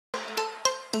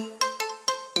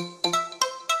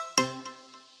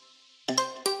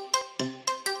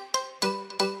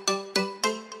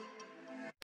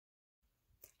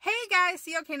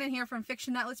C.O. Cannon here from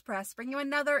Fiction Netless Press, bringing you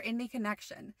another Indie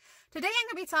Connection. Today I'm going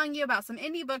to be telling you about some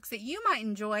indie books that you might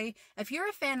enjoy if you're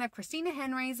a fan of Christina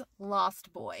Henry's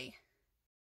Lost Boy.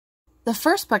 The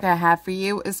first book I have for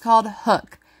you is called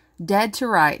Hook, Dead to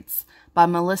Rights by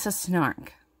Melissa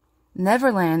Snark.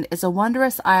 Neverland is a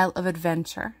wondrous isle of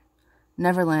adventure.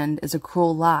 Neverland is a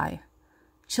cruel lie.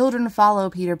 Children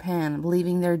follow Peter Pan,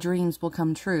 believing their dreams will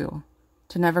come true,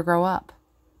 to never grow up.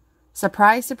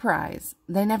 Surprise, surprise,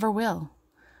 they never will.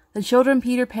 The children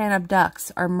Peter Pan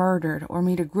abducts are murdered or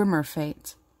meet a grimmer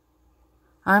fate.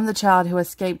 I'm the child who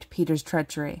escaped Peter's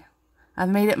treachery. I've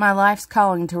made it my life's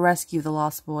calling to rescue the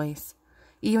lost boys,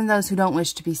 even those who don't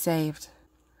wish to be saved.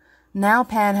 Now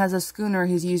Pan has a schooner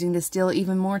he's using to steal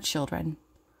even more children.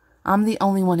 I'm the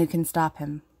only one who can stop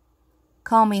him.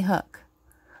 Call me Hook.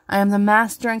 I am the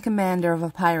master and commander of a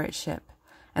pirate ship,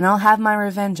 and I'll have my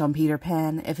revenge on Peter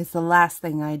Pan if it's the last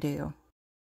thing I do.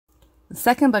 The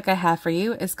second book I have for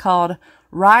you is called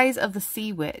Rise of the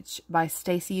Sea Witch by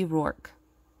Stacey Rourke.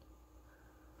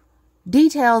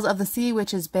 Details of the Sea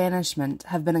Witch's banishment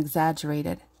have been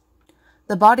exaggerated.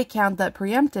 The body count that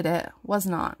preempted it was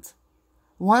not.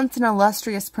 Once an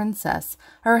illustrious princess,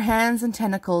 her hands and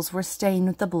tentacles were stained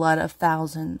with the blood of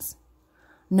thousands.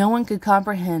 No one could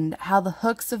comprehend how the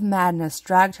hooks of madness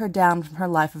dragged her down from her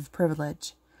life of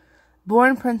privilege.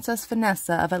 Born Princess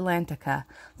Vanessa of Atlantica,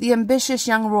 the ambitious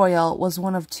young royal was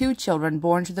one of 2 children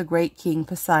born to the great king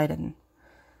Poseidon.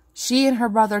 She and her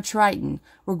brother Triton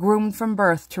were groomed from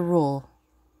birth to rule.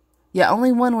 Yet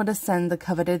only one would ascend the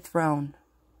coveted throne.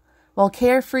 While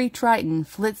carefree Triton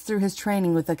flits through his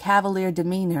training with a cavalier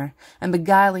demeanor and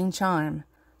beguiling charm,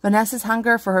 Vanessa's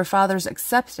hunger for her father's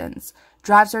acceptance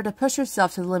drives her to push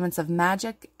herself to the limits of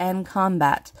magic and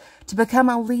combat to become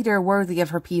a leader worthy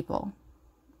of her people.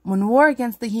 When war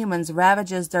against the humans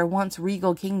ravages their once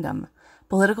regal kingdom,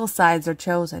 political sides are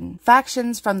chosen.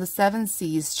 Factions from the 7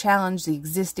 seas challenge the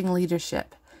existing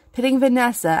leadership, pitting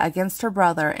Vanessa against her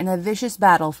brother in a vicious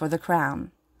battle for the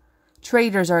crown.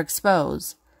 Traitors are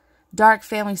exposed, dark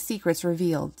family secrets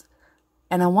revealed,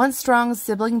 and a once strong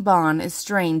sibling bond is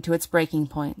strained to its breaking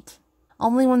point.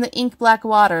 Only when the ink-black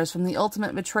waters from the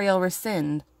ultimate betrayal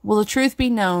rescind will the truth be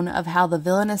known of how the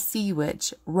villainous sea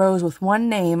witch rose with one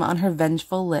name on her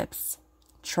vengeful lips,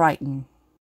 Triton.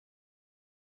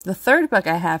 The third book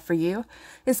I have for you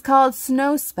is called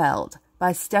Snowspelled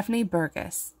by Stephanie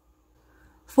Burgess.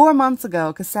 4 months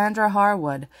ago, Cassandra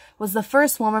Harwood was the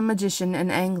first woman magician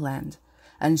in England,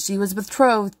 and she was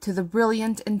betrothed to the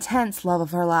brilliant, intense love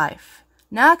of her life.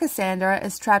 Now Cassandra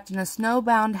is trapped in a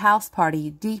snowbound house party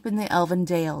deep in the elven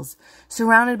dales,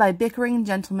 surrounded by bickering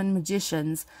gentlemen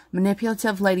magicians,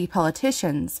 manipulative lady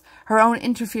politicians, her own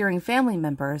interfering family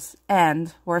members,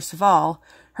 and, worst of all,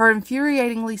 her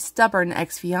infuriatingly stubborn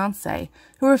ex-fiancé,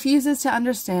 who refuses to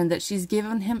understand that she's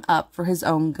given him up for his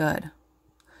own good.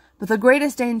 But the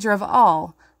greatest danger of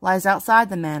all lies outside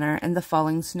the manor in the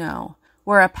falling snow,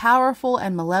 where a powerful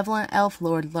and malevolent elf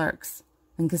lord lurks,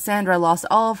 and Cassandra lost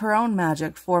all of her own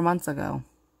magic 4 months ago.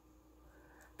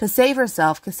 To save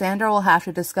herself, Cassandra will have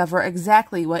to discover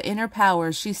exactly what inner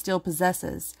powers she still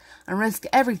possesses, and risk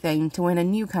everything to win a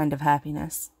new kind of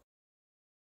happiness.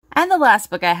 And the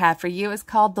last book I have for you is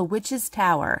called The Witch's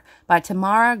Tower by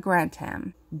Tamara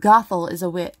Grantham. Gothel is a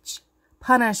witch.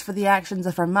 Punished for the actions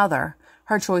of her mother,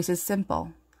 her choice is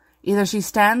simple. Either she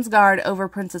stands guard over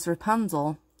Princess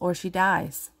Rapunzel, or she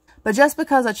dies. But just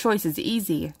because a choice is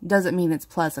easy doesn't mean it's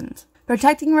pleasant.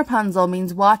 Protecting Rapunzel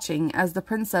means watching as the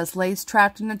princess lays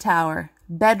trapped in a tower,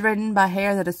 bedridden by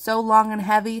hair that is so long and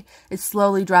heavy it's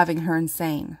slowly driving her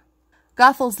insane.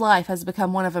 Gothel's life has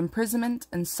become one of imprisonment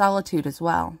and solitude as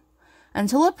well,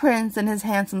 until a prince and his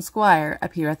handsome squire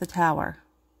appear at the tower.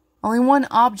 Only one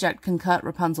object can cut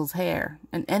Rapunzel's hair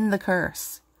and end the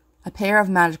curse, a pair of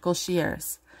magical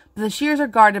shears, but the shears are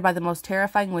guarded by the most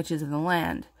terrifying witches in the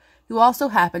land, who also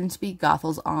happen to be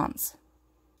Gothel's aunts.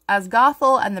 As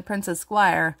Gothel and the prince's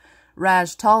squire,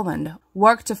 Raj Talmand,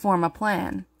 work to form a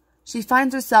plan, she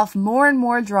finds herself more and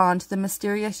more drawn to the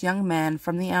mysterious young man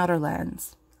from the Outer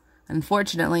Lands.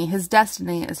 Unfortunately, his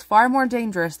destiny is far more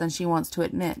dangerous than she wants to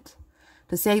admit.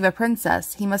 To save a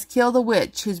princess, he must kill the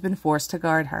witch who's been forced to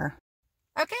guard her.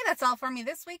 Okay, that's all for me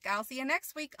this week. I'll see you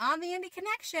next week on the Indie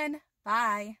Connection.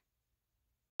 Bye.